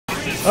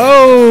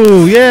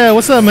Oh, yeah.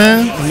 What's up,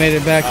 man? We made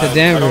it back to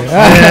Denver.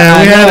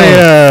 Yeah, we had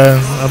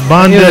a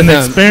bonding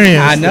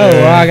experience. I know.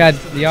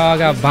 Y'all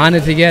got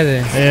bonded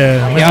together.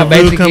 Yeah. Y'all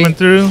basically coming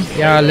through.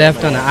 Y'all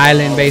left on the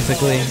island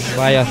basically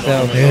by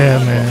yourself. Yeah,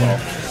 man.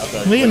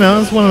 Well, you know,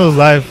 it's one of those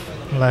life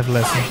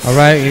lessons. All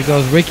right, here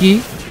goes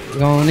Ricky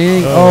going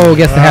in. Oh,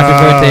 gets the happy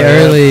birthday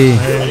early.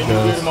 There he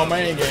goes. My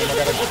main game. I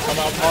gotta come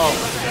out tomorrow.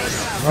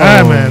 All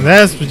right, man.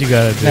 That's what you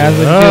gotta do. That's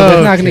what you do.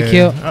 It's not gonna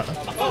kill.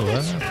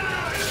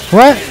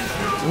 What?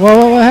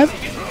 Whoa, what happened?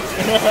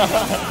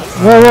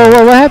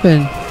 Whoa, what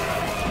happened?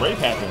 Rape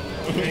happened.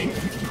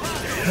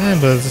 Man,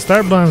 but the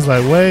start button's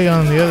like way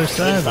on the other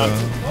side, though.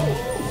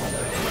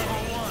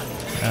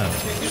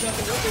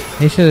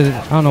 He should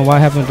have. I don't know what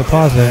happened to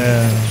pause there.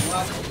 Yeah.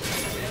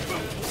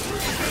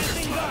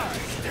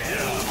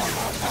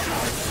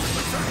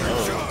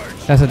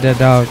 That's a dead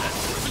dog.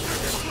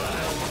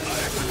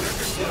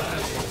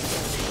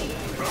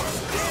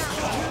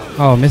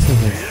 Oh,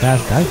 misses it.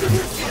 That's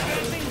good.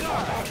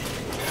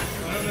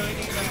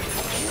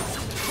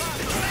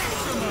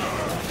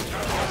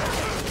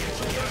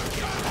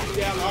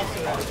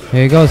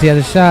 Here he goes. He has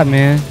a shot,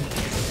 man.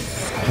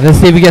 Let's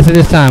see if he gets it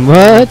this time.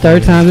 What?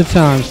 Third time's a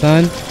charm,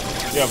 son.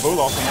 Yeah, Boo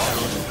lost.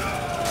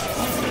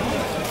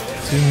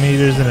 2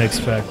 meters and X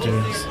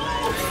factors.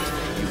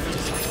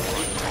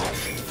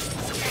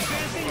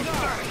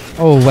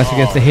 Oh, Wesker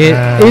gets the hit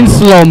in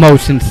slow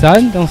motion,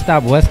 son. Don't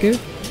stop, Wesker.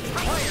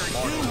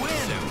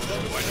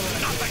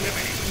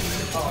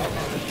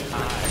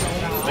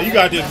 Hey, you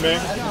got this, man.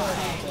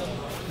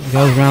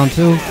 Goes round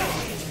 2.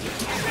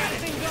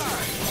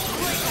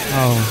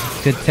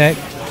 Oh, good tech.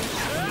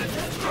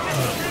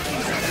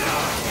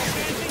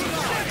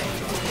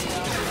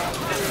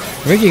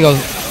 Ricky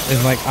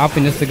is like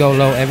opting this to go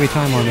low every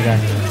time on the guy.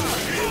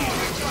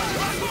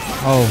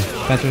 Oh,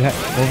 Spencer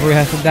over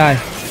has to die.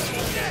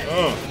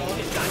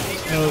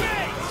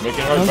 Make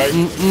it hurt,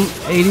 baby.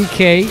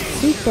 80K,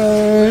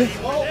 super.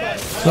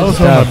 I was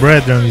holding my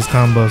breath during these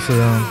combos, so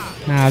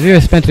nah, if you're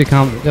a Spencer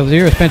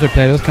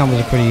player, those combos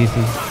are pretty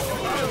easy.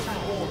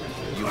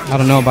 I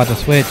don't know about the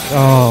switch.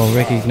 Oh,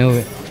 Ricky knew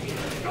it.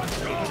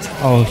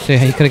 Oh shit,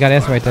 he could have got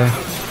S right there.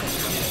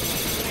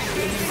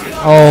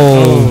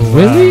 Oh,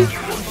 really?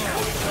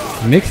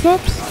 Wow.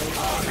 Mix-ups?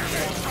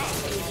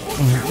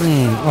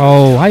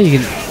 Oh, how you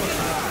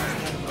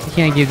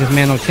can't give this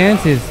man no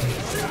chances.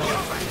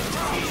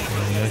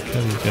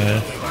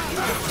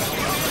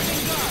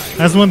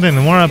 That's one thing.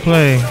 The more I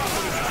play,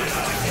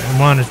 the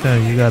more I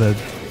understand you gotta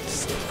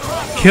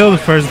kill the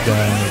first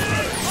guy.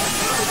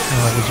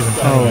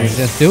 Oh,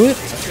 just do it?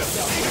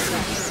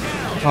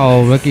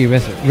 Oh, Ricky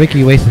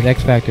wasted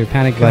X Factor.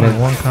 Panic button.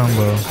 One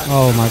combo.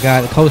 Oh my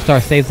god.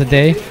 Co-star saves the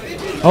day.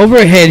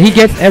 Overhead. He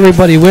gets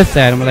everybody with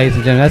that, ladies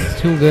and gentlemen.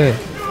 That's too good.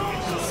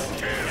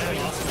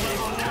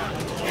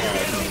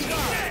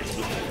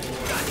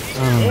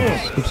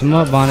 Scoops him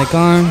up. Bionic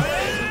arm.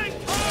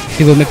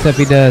 See what mix-up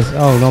he does.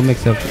 Oh, no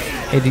mix-up.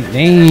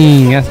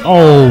 Dang. That's,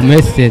 oh,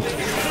 missed it.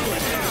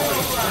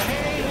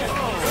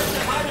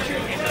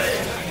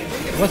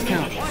 What's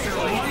count?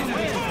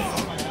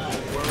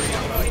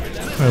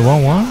 Wait,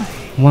 1-1?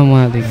 1-1,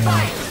 I think.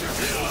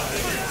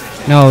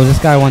 No, this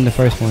guy won the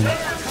first one.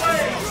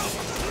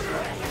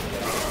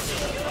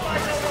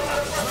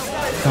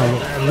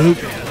 Loop.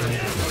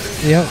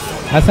 Yep.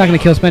 That's not gonna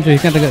kill Spencer.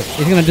 He's gonna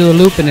do the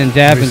loop and then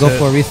jab and go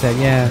for a reset.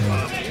 Yeah.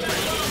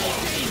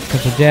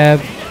 That's a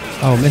jab.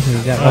 Oh, misses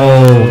the jab.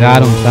 Oh,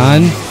 got him,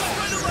 son.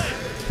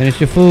 Finish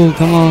your food.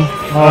 Come on.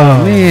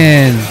 Oh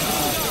man.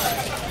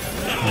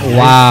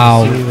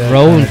 Wow.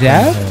 Roll and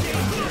jab.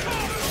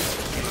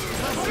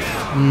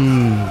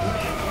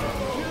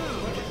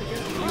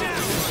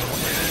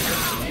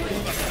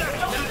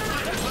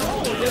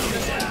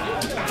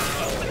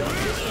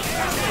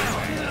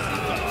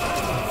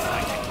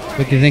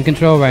 Ricky's in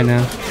control right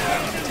now.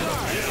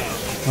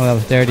 Oh, that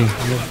was dirty.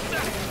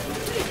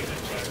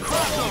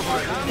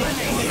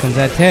 Comes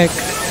that tech.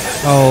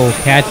 Oh,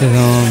 catches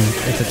him.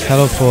 It's a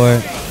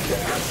teleport.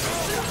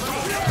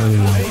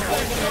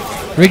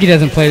 Ricky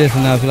doesn't play this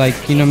enough. Like,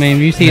 you know what I mean?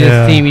 If you see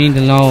this team, you need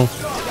to know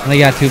when they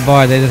got 2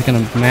 bars, they're just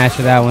going to mash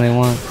it out when they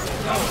want.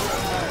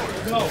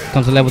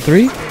 Comes to level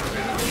 3.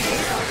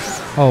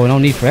 Oh, no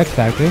need for X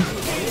Factor.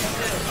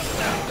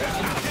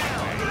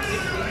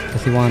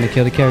 Guess he wanted to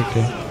kill the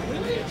character.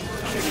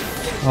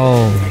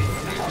 Oh.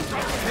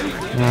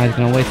 Now he's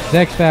going to waste his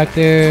X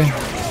Factor.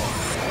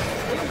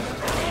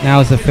 Now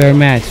it's a fair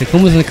match. So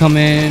Kuma's going to come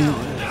in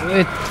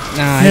with...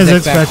 Nah, his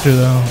X Factor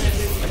though.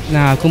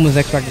 Nah, Kuma's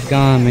X Factor's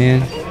gone,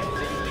 man.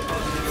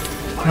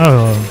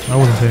 Oh, I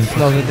wasn't paying attention.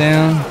 Slows it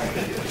down.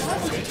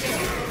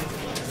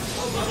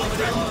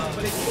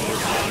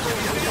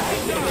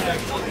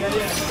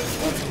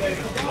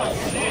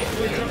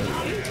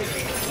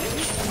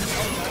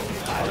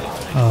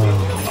 Oh.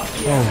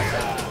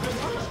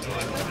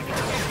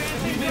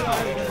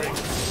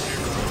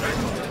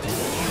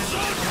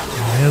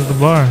 Here's the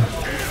bar.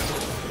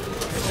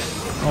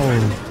 Oh,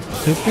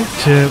 super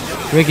chip.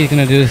 Ricky's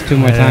gonna do this 2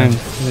 more times.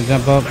 He's gonna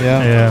jump up,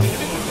 Yeah.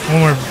 One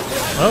more.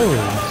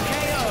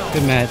 Oh.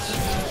 Good match.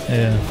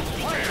 Yeah.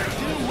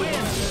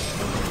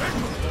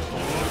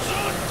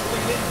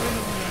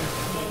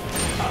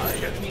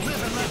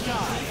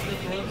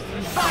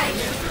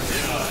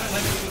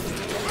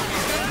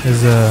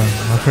 It's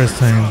my first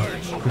time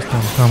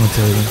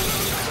commentating.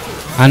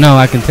 I know,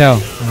 I can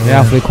tell. You're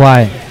awfully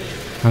quiet.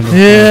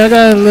 Yeah, I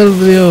got a little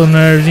bit of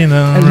nerves, you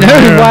know.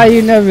 Nervous? Why are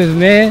you nervous,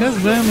 man?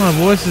 Because, man, my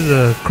voice is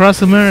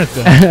across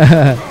America.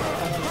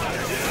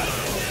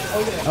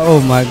 Oh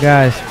my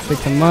gosh. Pick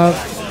him up.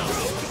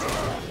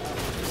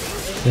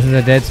 This is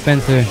a dead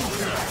Spencer.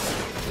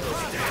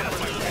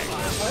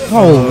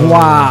 Oh,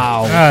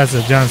 wow. Ah, it's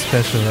a John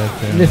special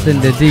right there.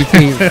 Listen to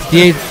DP.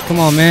 DH, come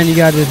on, man. You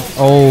got this.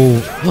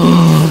 Oh.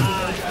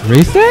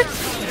 Reset?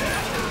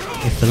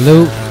 It's the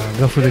loop.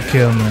 Go for the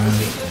kill, man.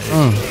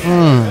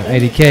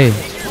 80K.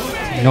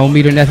 No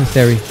meter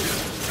necessary.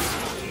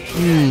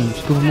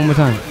 Scoop him one more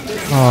time.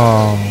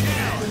 Oh,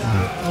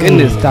 my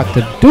goodness,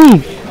 Dr.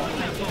 Doom.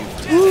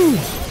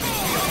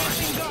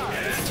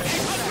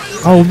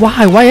 Oh,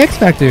 why? Why X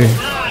Factor?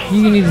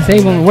 You need to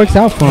save him. It works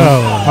out for him.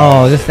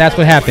 Oh, that's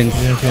what happens.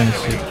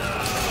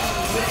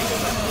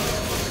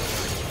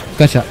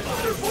 Gunshot.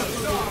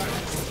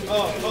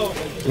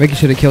 Ricky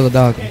should have killed the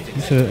dog.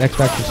 He should have X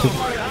Factor super.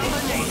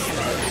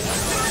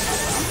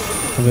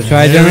 Come to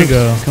try jumps. There we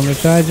go. Come to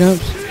try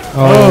jumps.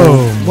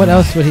 Oh, what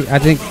else would he? I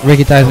think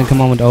Ricky Tyson come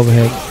on with the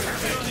overhead.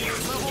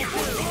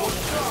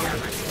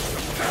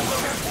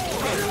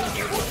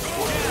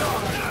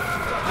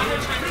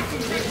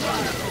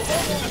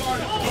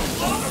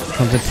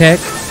 Comes the tech.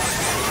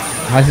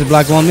 How's his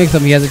block going mix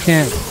up? He has a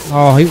chance.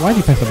 Oh, why'd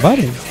he press the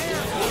button?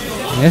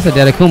 Yeah, that's a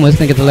dead Akuma. This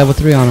thing gets a level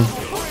 3 on him.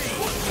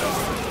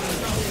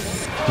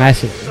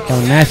 Mash it.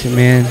 Gotta mash it,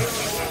 man.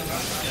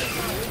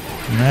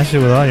 Mash it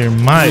with all your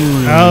might.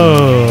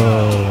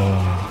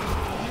 Oh.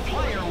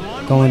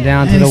 Going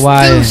down to the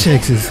wire. He still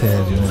shakes his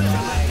head,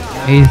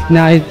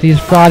 man. He's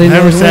frauding.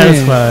 Never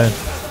satisfied.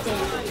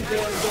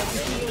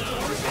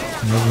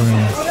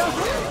 Wolverine.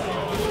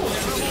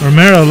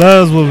 Romero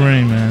loves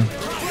Wolverine, man.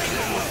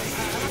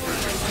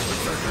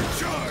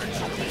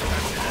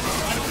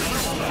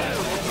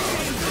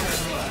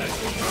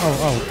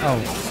 Oh.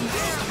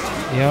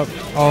 Yep.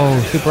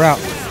 Oh, super out.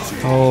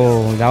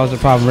 Oh, that was the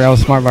problem. That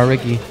was smart by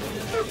Ricky.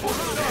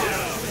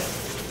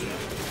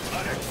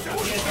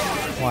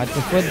 Watch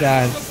the foot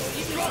dive.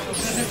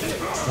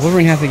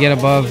 Wolverine has to get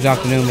above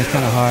Dr. Doom. It's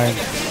kind of hard.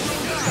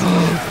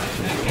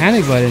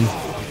 Panic button.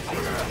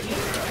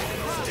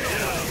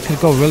 Could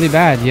go really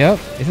bad. Yep.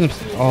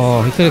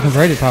 Oh, he could have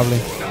converted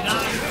probably.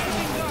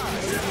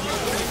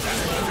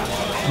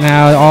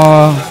 Now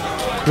all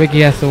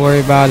Ricky has to worry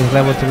about is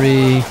level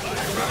 3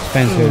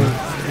 Spencer.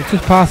 Which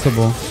is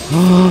possible.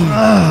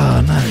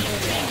 Oh, nice.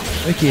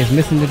 Ricky is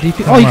missing the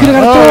DP. Oh, he could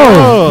have got a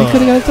throw. He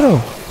could have got a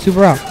throw.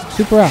 Super out.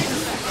 Super out.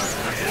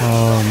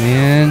 Oh,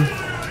 man.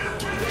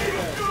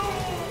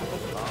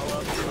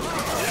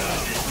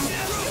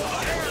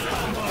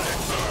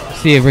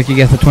 See if Ricky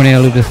gets the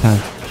tornado loop this time.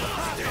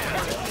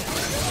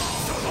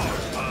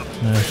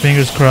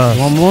 Fingers crossed.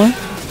 One more.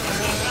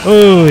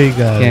 Oh, he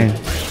got it.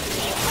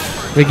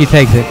 Ricky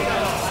takes it.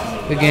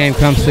 Good game,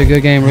 Kurumster.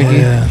 Good game, Ricky.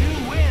 Yeah.